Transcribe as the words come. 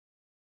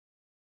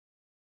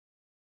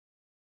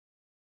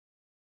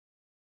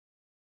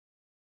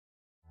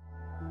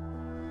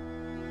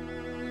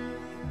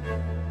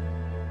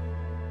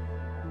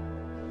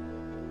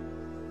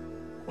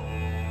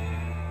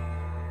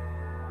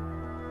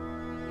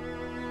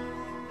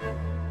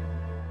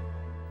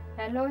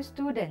Hello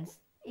students,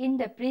 in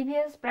the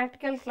previous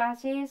practical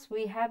classes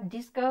we have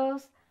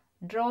discussed,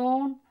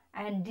 drawn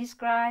and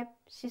described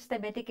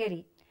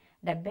systematically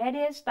the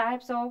various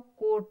types of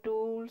core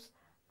tools,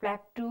 flag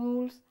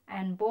tools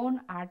and bone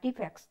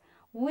artifacts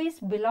which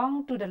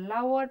belong to the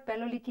lower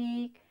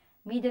Paleolithic,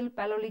 middle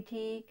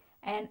Paleolithic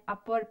and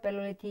upper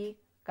Paleolithic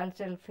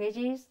cultural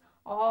phases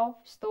of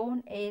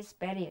Stone Age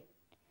period.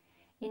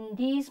 In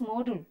this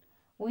module,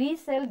 we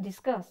shall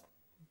discuss,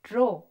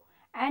 draw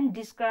and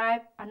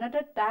describe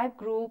another type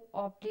group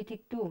of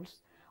lithic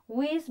tools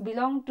which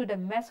belong to the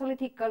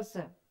Mesolithic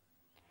culture.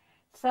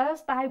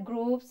 Such type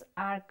groups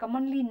are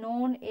commonly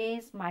known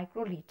as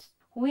microliths,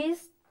 which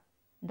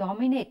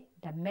dominate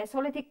the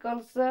Mesolithic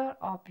culture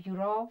of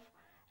Europe,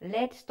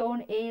 late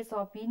Stone Age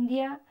of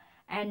India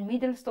and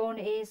middle Stone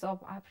Age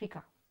of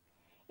Africa.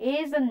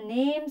 As the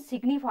name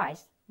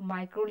signifies,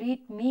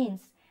 microlith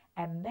means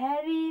a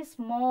very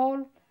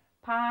small,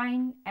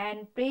 fine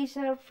and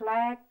pressure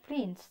flag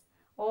flints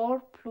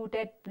or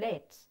fluted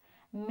plates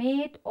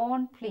made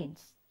on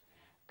flints.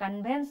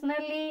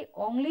 Conventionally,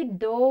 only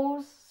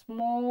those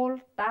small,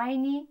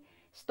 tiny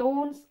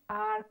stones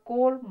are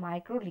called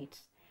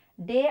microliths.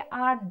 They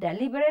are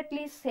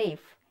deliberately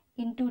shaped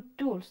into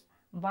tools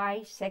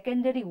by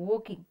secondary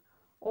working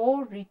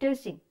or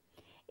retouching.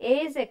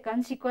 As a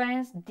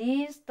consequence,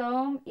 this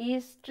term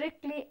is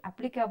strictly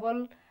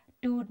applicable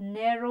to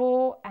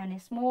narrow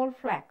and small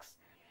flags.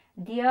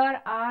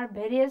 There are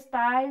various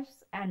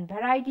types and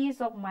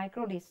varieties of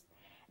microliths.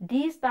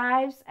 These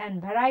types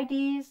and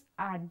varieties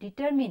are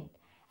determined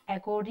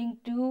according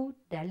to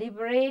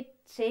deliberate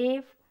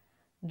shape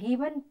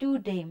given to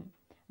them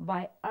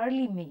by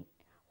early men,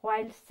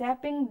 while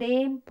shaping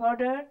them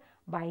further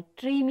by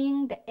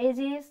trimming the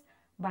edges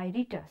by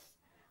retouch.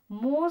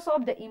 Most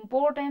of the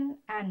important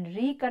and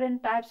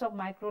recurrent types of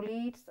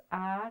microliths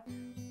are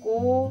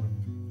core,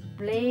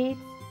 blades,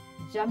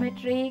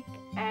 geometric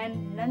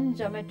and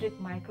non-geometric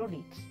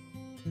microliths.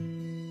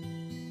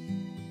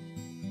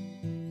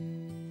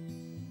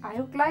 I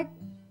would like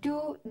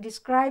to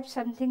describe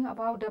something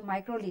about the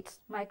microliths.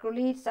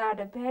 Microliths are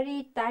the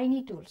very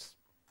tiny tools.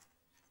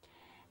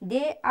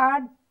 They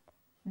are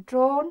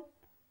drawn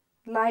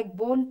like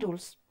bone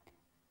tools.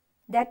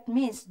 That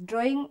means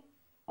drawing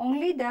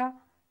only the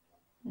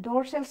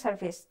dorsal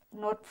surface,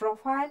 not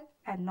profile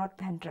and not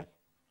ventral.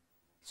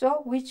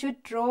 So we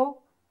should draw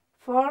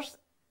first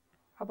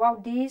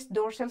about this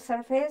dorsal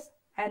surface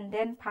and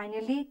then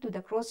finally to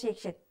the cross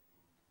section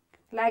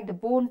like the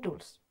bone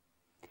tools.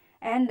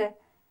 And the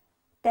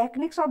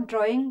techniques of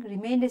drawing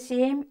remain the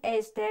same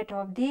as that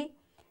of the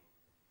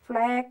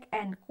flag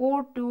and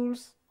core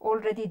tools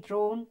already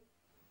drawn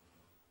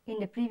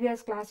in the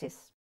previous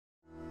classes.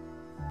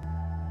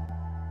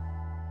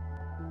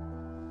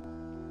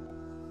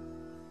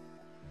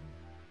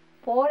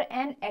 For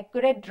an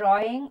accurate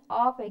drawing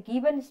of a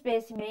given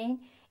specimen,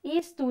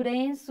 each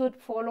student should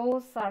follow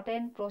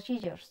certain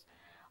procedures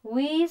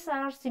which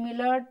are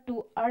similar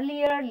to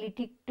earlier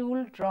lithic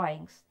tool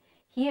drawings.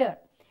 Here,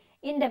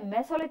 in the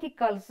Mesolithic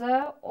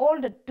culture,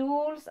 all the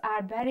tools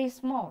are very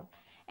small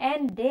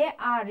and they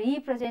are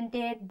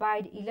represented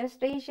by the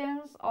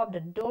illustrations of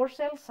the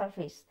dorsal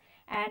surface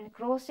and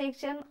cross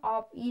section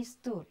of each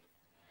tool.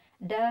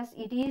 Thus,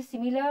 it is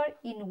similar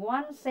in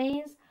one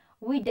sense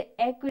with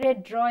the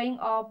accurate drawing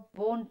of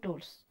bone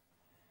tools.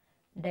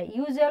 The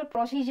usual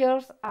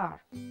procedures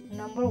are: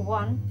 number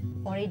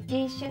 1,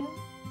 orientation;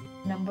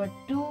 number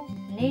 2,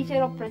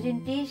 nature of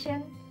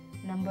presentation;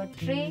 number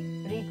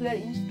 3,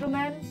 required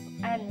instruments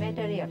and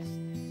materials;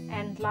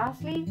 and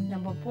lastly,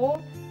 number 4,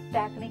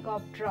 technique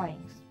of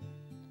drawings.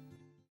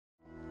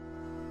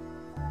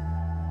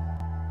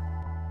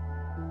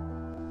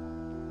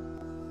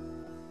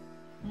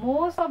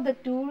 Most of the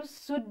tools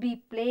should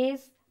be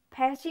placed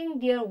facing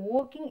their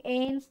working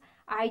ends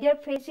either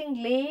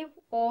facing left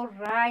or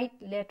right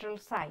lateral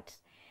sides,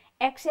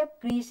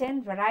 except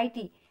recent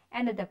variety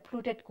and the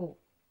fluted core.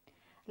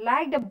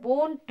 Like the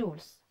bone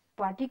tools,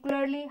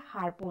 particularly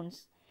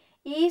harpoons,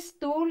 each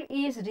tool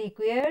is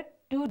required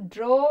to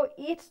draw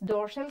its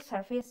dorsal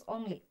surface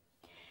only.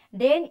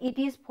 Then it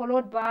is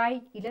followed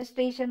by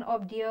illustration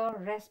of their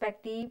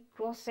respective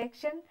cross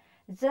section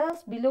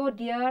just below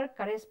their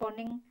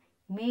corresponding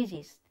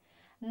images.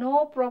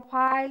 No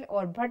profile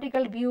or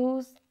vertical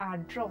views are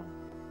drawn.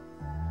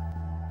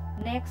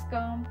 Next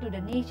come to the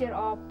nature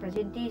of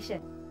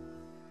presentation.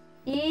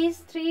 Each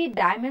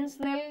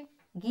three-dimensional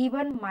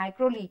given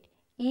microlith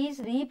is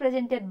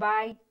represented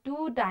by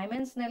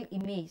two-dimensional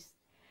image.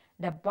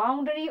 The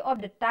boundary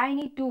of the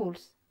tiny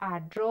tools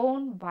are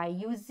drawn by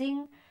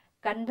using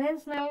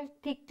conventional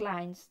thick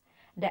lines.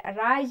 The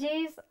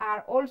edges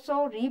are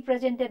also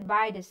represented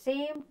by the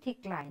same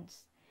thick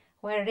lines,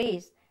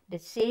 whereas the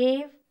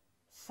shape,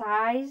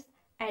 size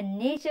and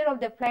nature of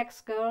the flag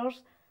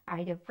curves,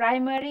 either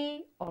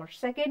primary or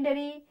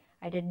secondary,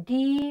 either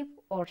deep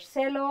or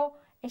shallow,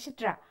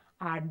 etc.,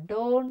 are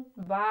done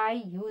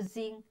by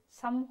using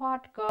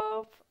somewhat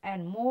curved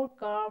and more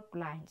curved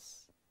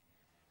lines.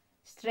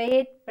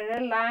 Straight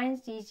parallel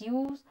lines is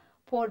used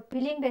for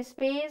filling the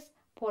space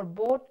for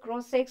both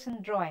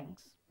cross-section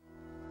drawings.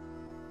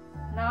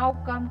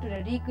 Now come to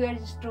the required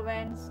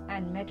instruments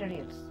and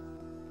materials.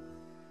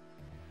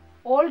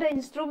 All the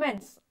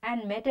instruments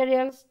and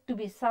materials to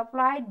be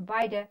supplied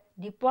by the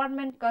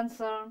department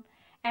concerned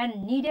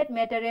and needed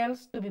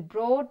materials to be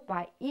brought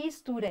by each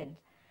student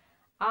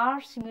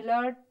are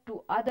similar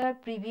to other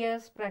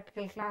previous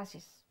practical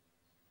classes.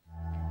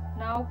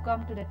 Now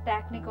come to the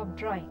technique of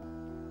drawing.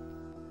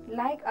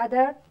 Like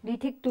other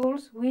lithic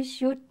tools, we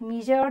should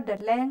measure the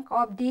length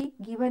of the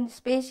given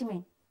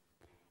specimen.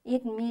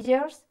 It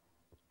measures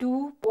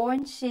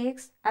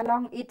 2.6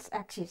 along its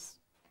axis.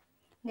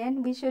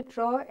 Then we should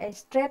draw a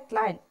straight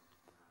line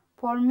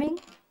forming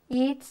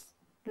its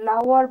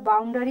lower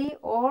boundary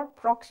or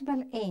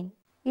proximal end.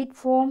 It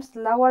forms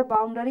lower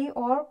boundary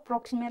or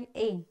proximal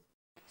end.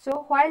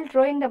 So while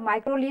drawing the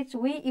microliths,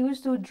 we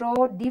used to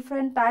draw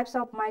different types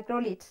of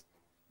microliths,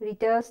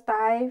 Ritter's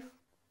type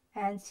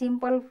and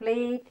simple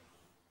plate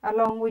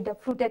along with the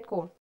fluted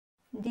core.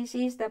 This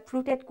is the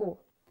fluted core.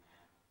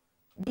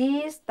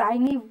 These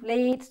tiny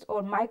plates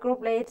or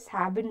microplates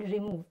have been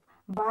removed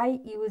by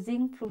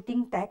using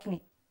fluting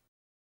technique.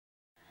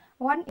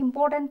 One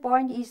important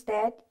point is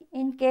that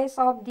in case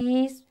of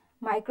these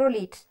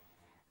microliths,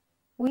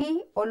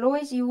 we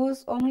always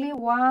use only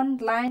one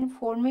line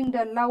forming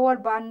the lower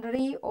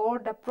boundary or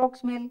the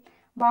proximal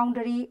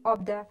boundary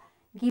of the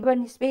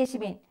given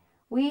specimen.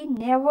 We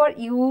never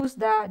use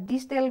the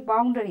distal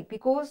boundary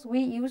because we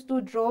used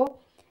to draw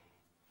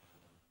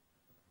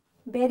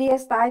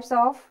various types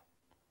of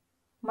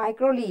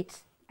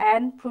microliths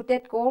and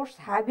fluted cores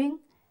having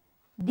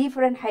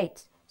different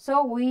heights.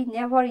 So we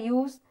never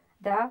use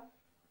the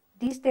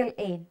distal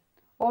end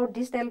or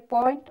distal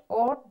point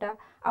or the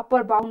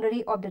upper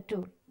boundary of the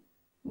tool.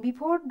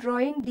 Before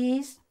drawing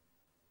this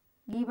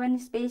given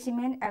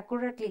specimen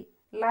accurately,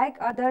 like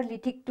other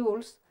lithic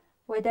tools,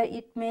 whether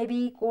it may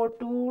be core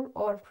tool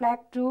or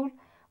flat tool,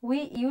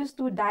 we used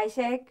to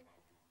dissect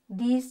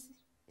this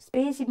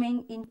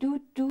specimen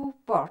into two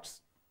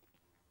parts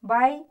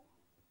by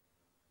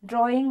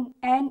drawing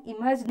an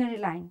imaginary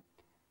line,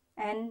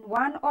 and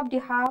one of the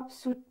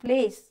halves should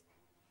place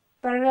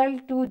parallel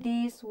to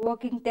this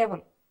working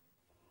table.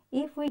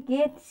 If we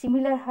get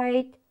similar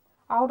height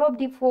out of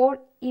the 4,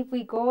 if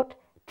we got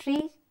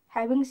 3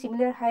 having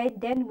similar height,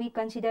 then we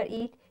consider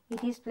it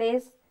is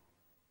placed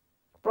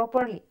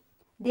properly.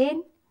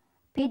 Then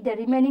fit the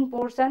remaining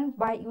portion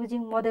by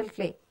using model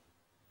clay.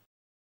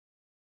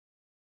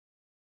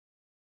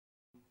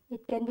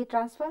 It can be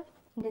transferred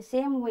in the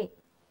same way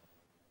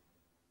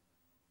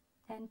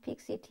and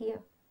fix it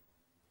here.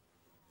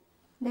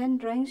 Then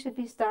drawing should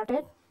be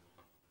started.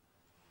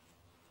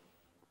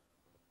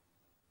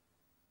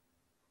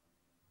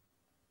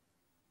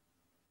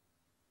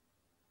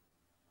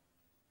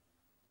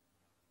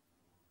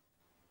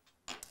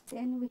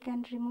 Then we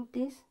can remove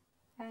this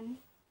and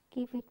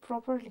keep it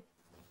properly.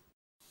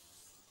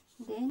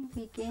 Then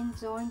we can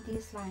join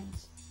these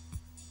lines.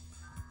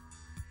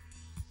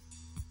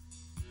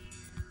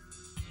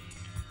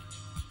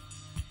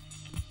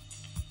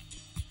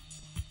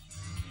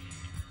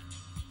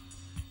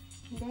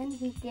 Then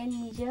we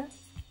can measure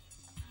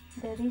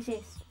the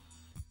ridges.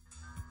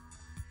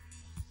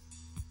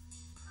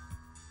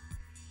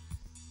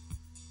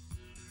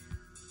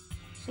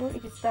 So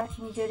it starts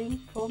measuring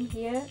from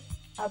here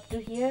up to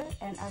here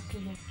and up to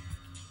here.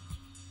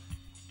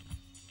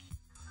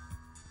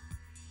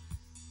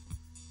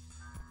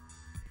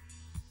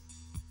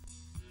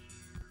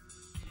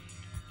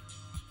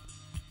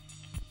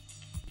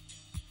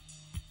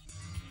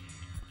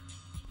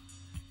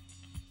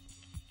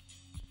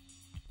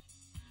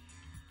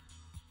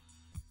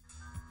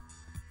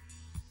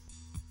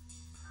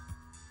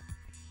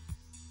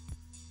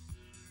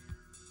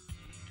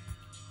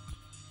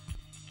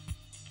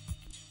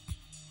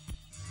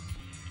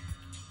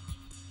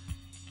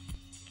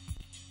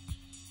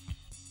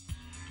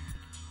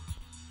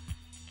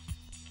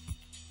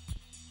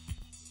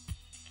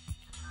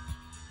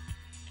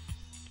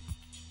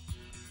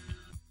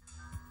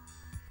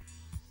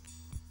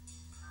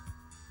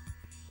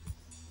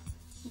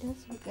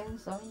 Thus we can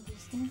join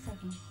these things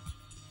again.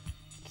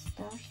 It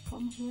starts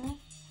from here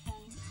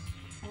and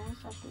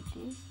goes up to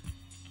this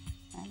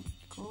and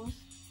it goes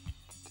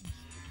to this.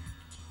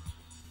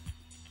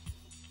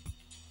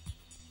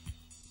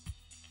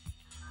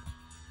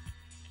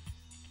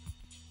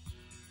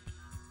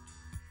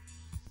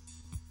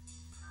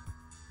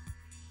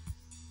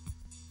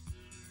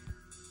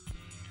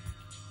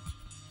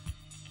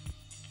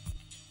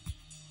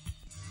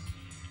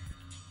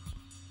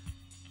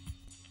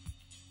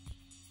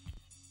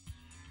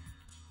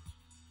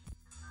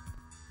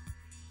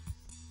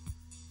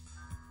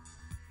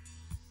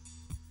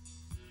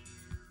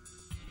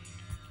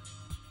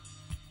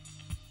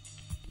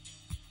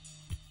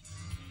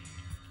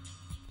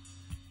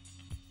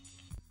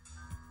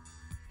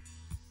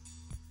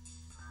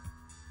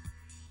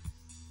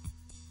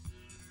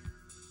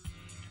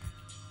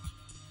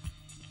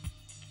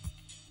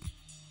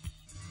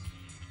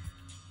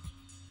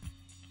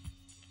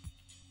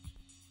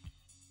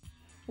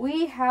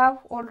 We have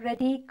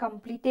already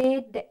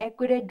completed the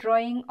accurate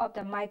drawing of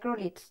the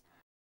microliths.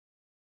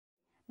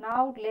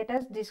 Now let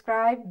us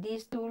describe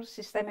these tools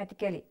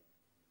systematically.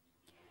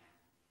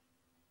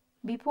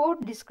 Before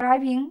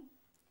describing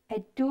a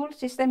tool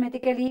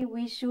systematically,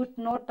 we should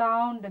note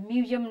down the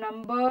museum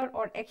number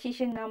or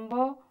accession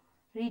number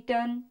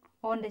written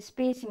on the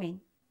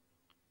specimen.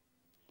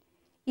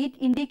 It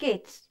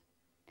indicates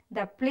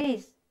the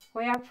place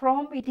where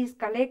from it is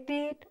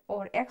collected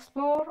or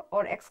explored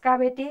or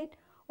excavated,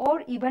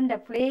 or even the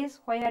place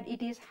where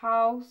it is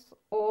housed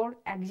or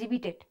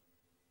exhibited.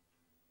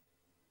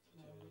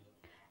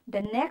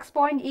 The next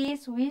point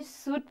is we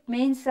should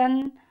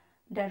mention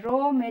the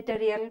raw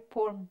material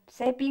for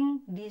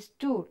shaping this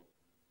tool.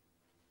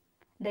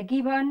 The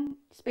given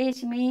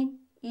specimen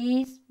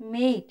is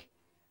made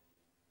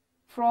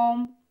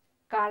from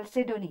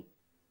chalcedony.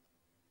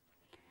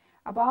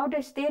 About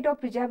the state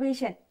of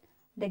preservation,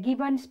 the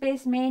given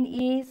specimen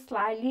is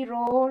slightly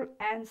rolled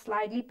and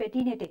slightly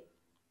patinated.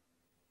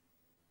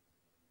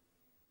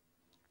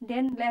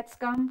 Then let's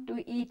come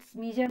to its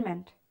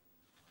measurement.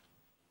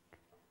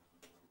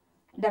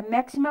 The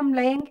maximum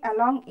length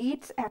along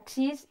its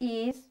axis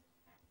is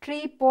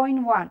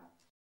 3.1.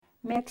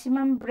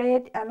 Maximum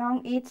breadth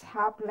along its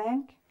half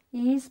length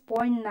is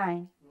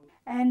 0.9,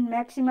 and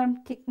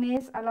maximum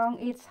thickness along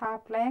its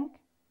half length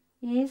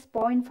is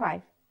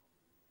 0.5.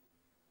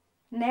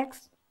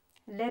 Next,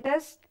 let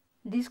us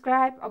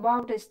describe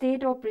about the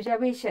state of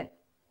preservation.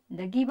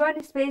 The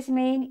given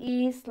specimen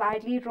is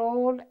slightly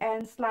rolled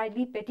and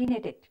slightly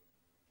patinated.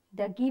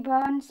 The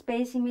given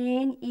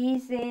specimen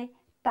is a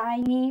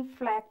tiny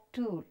flat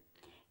tool.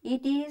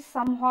 It is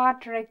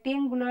somewhat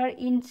rectangular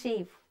in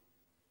shape.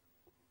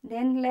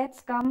 Then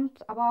let's come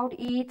about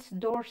its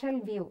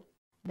dorsal view.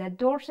 The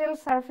dorsal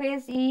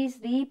surface is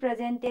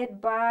represented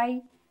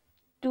by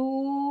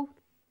two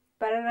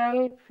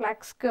parallel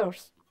flex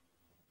curves.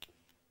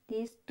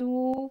 These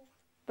two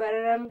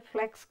parallel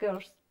flex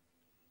curves,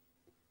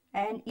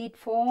 and it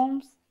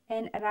forms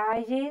and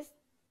arises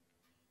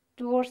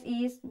towards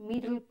its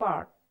middle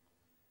part.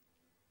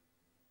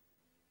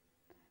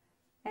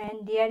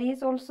 And there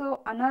is also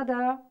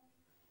another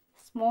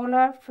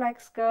smaller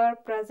flex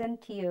curve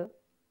present here.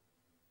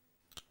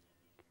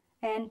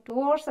 And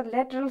towards the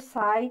lateral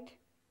side,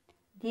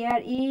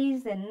 there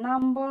is a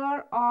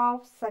number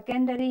of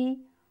secondary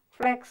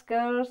flex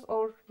curves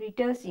or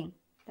retouching.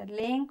 The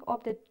length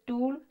of the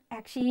tool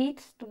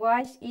exceeds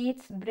twice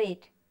its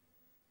breadth.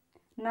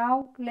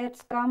 Now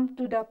let's come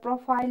to the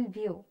profile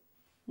view.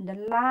 The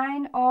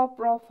line of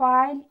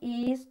profile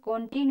is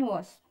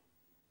continuous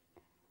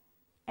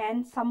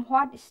and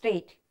somewhat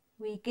straight.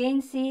 We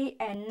can see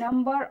a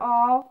number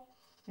of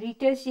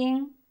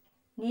retouching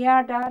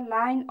near the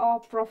line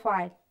of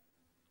profile.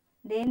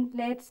 Then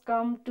let's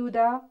come to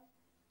the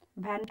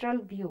ventral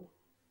view.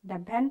 The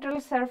ventral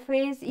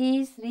surface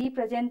is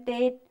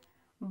represented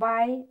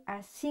by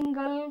a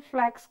single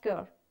flex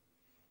curve.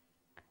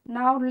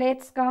 Now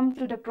let's come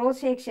to the cross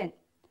section.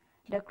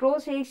 The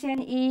cross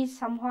section is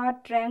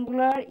somewhat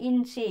triangular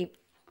in shape,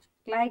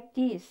 like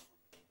this.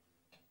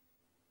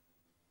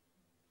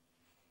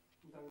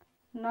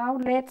 Now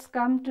let's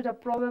come to the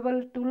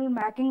probable tool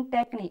making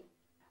technique.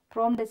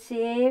 From the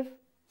shape,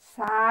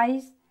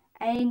 size,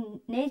 and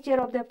nature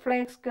of the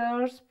flex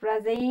curves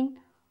present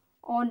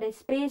on the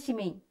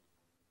specimen,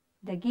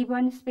 the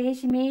given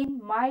specimen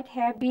might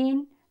have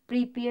been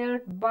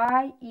prepared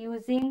by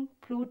using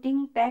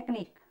fluting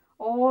technique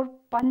or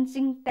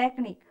punching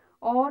technique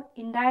or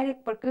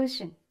indirect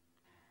percussion.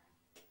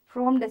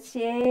 From the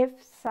shape,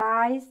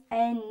 size,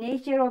 and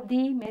nature of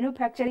the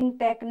manufacturing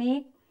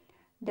technique,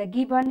 the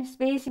given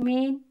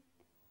specimen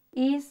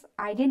is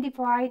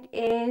identified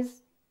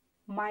as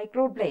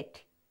microblade,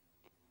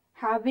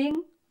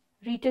 having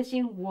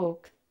retouching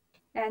work,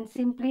 and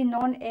simply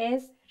known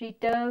as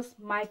retouch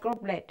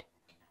microblade.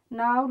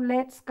 Now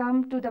let's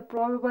come to the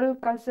probable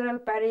cultural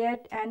period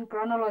and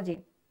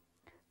chronology.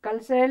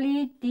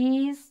 Culturally,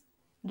 this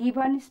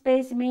given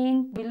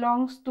specimen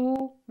belongs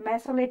to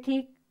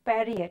Mesolithic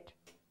period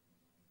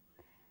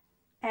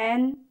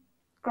and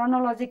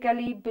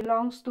chronologically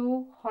belongs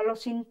to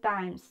Holocene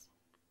times.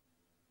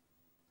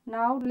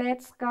 Now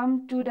let's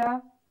come to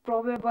the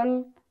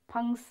probable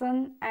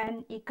function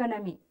and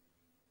economy.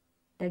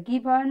 The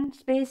given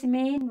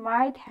specimen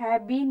might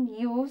have been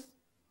used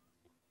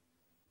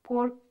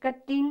for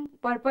cutting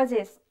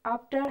purposes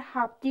after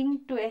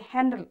hafting to a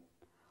handle,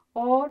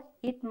 or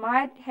it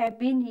might have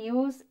been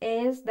used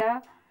as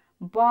the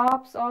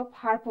barbs of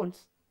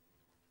harpoons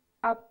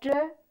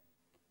after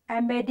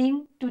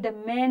embedding to the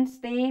main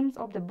stems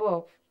of the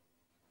barb.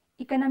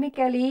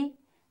 Economically,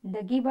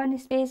 the given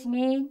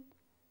specimen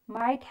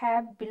might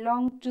have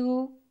belonged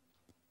to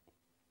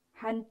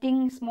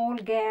hunting small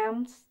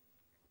games,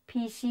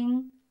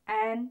 fishing,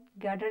 and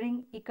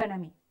gathering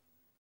economy.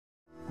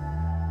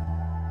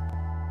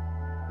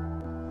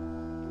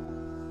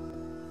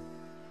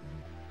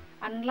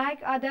 Unlike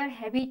other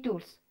heavy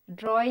tools,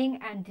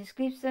 drawing and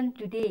description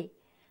today,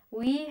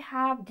 we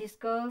have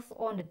discussed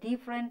on the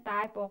different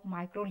type of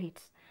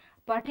microliths.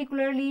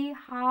 particularly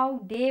how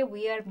they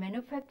were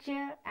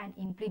manufactured and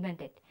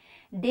implemented.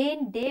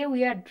 Then they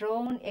were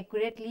drawn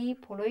accurately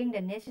following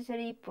the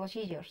necessary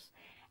procedures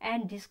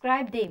and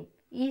describe them,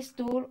 each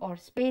tool or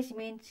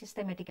specimen,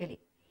 systematically.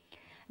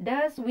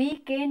 Thus, we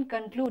can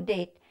conclude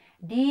that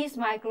these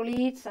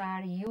microliths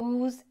are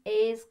used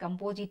as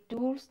composite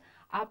tools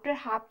after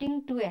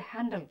hafting to a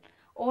handle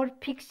or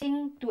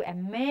fixing to a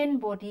main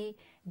body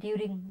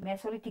during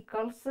Mesolithic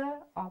culture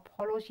of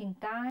Holocene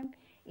time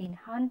in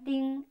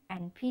hunting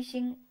and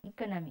fishing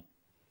economy.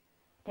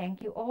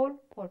 Thank you all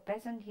for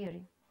patient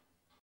hearing.